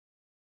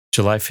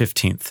July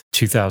 15th,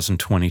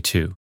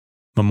 2022.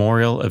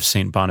 Memorial of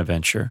St.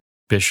 Bonaventure,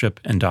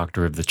 Bishop and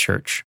Doctor of the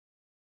Church.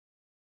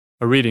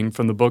 A reading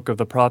from the book of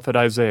the prophet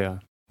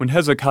Isaiah. When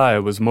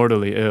Hezekiah was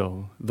mortally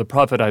ill, the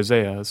prophet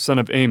Isaiah, son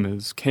of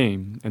Amoz,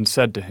 came and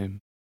said to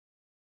him,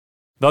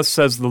 "Thus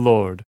says the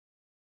Lord,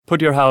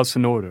 put your house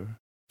in order,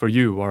 for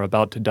you are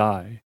about to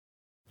die.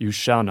 You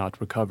shall not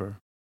recover."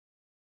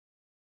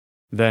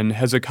 Then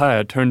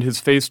Hezekiah turned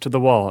his face to the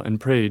wall and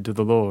prayed to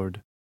the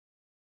Lord.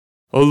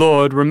 "O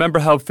Lord, remember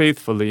how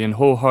faithfully and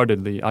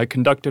wholeheartedly I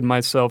conducted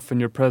myself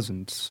in your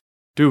presence,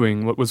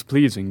 doing what was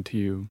pleasing to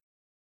you."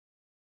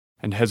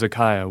 And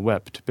Hezekiah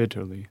wept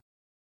bitterly.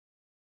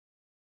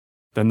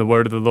 Then the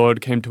word of the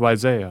Lord came to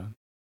Isaiah.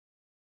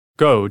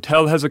 "Go,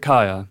 tell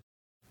Hezekiah,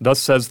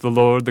 thus says the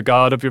Lord, the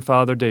God of your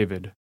father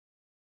David,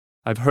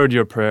 I've heard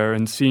your prayer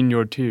and seen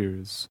your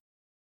tears.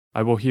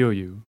 I will heal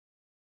you.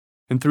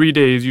 In 3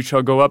 days you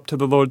shall go up to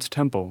the Lord's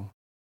temple.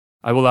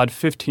 I will add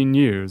 15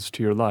 years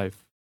to your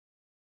life.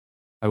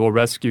 I will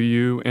rescue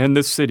you and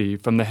this city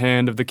from the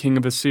hand of the king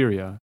of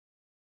Assyria.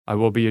 I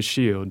will be a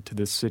shield to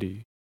this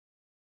city."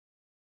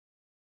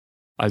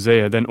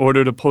 Isaiah then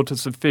ordered a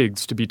poultice of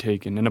figs to be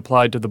taken and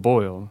applied to the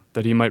boil,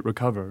 that he might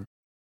recover.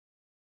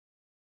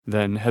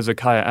 Then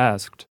Hezekiah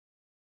asked,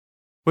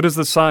 "What is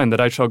the sign that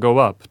I shall go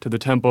up to the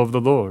temple of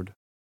the Lord?"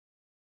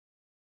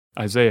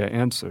 Isaiah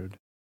answered,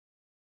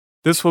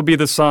 "This will be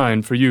the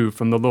sign for you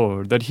from the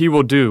Lord, that he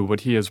will do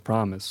what he has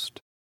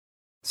promised.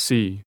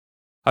 See,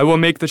 I will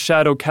make the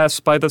shadow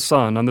cast by the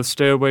sun on the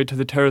stairway to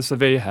the terrace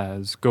of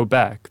Ahaz go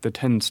back the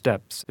 10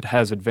 steps it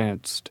has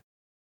advanced."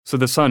 So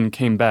the sun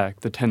came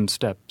back the 10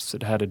 steps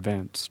it had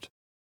advanced.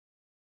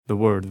 The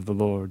word of the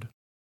Lord.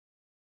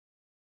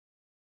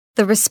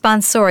 The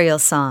responsorial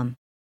psalm.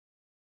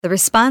 The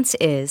response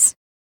is,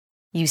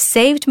 "You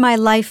saved my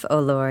life, O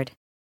Lord.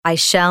 I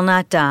shall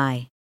not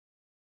die."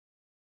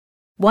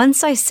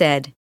 Once I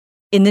said,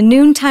 "In the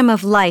noontime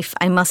of life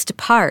I must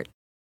depart.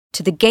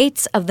 To the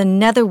gates of the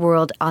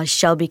netherworld I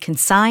shall be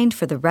consigned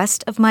for the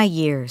rest of my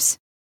years."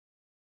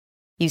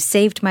 You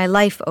saved my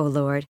life, O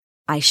Lord.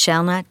 I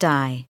shall not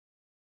die.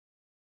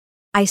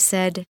 I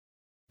said,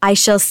 "I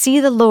shall see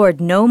the Lord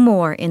no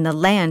more in the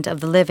land of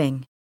the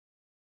living.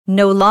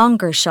 No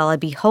longer shall I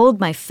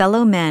behold my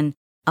fellow men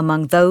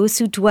among those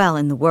who dwell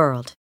in the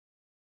world."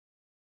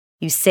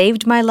 You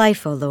saved my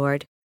life, O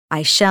Lord.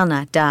 I shall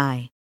not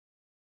die.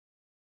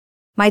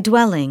 My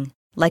dwelling,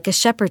 like a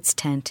shepherd's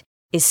tent,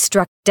 is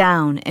struck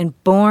down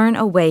and borne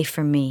away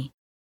from me.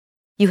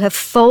 You have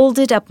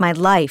folded up my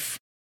life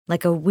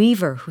like a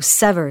weaver who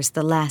severs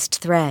the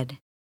last thread.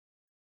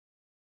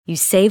 You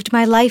saved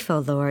my life, O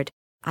Lord.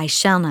 I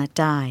shall not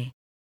die.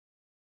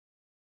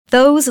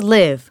 Those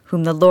live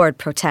whom the Lord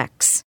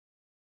protects.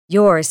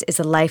 Yours is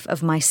the life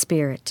of my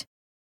spirit.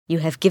 You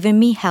have given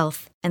me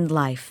health and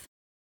life.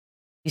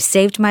 You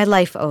saved my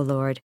life, O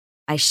Lord.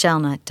 I shall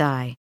not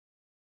die.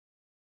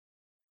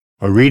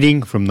 A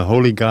reading from the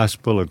Holy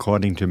Gospel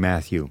according to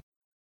Matthew.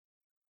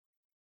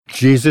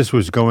 Jesus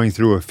was going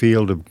through a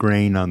field of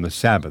grain on the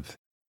Sabbath.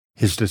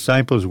 His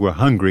disciples were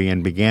hungry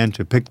and began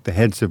to pick the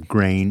heads of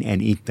grain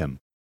and eat them.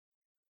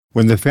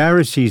 When the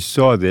Pharisees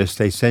saw this,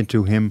 they said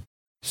to him,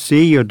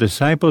 "See, your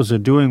disciples are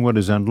doing what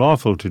is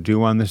unlawful to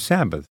do on the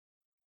Sabbath."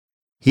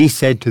 He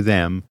said to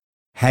them,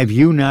 "Have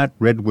you not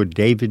read what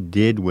David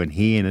did when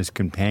he and his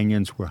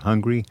companions were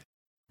hungry,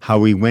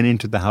 how he went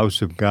into the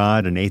house of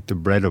God and ate the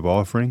bread of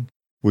offering,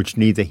 which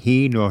neither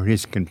he nor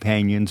his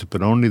companions,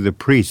 but only the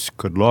priests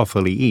could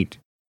lawfully eat?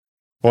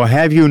 Or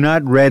have you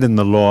not read in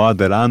the law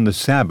that on the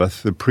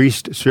Sabbath the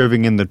priests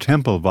serving in the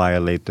temple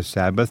violate the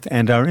Sabbath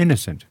and are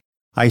innocent?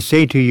 I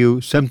say to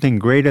you, something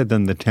greater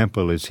than the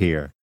temple is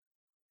here.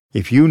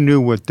 If you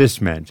knew what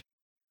this meant,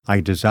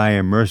 'I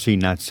desire mercy,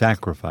 not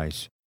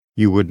sacrifice,'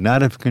 you would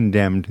not have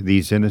condemned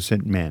these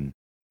innocent men.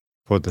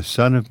 For the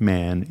Son of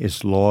Man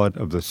is Lord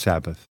of the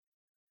Sabbath."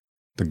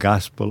 The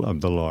Gospel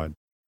of the Lord.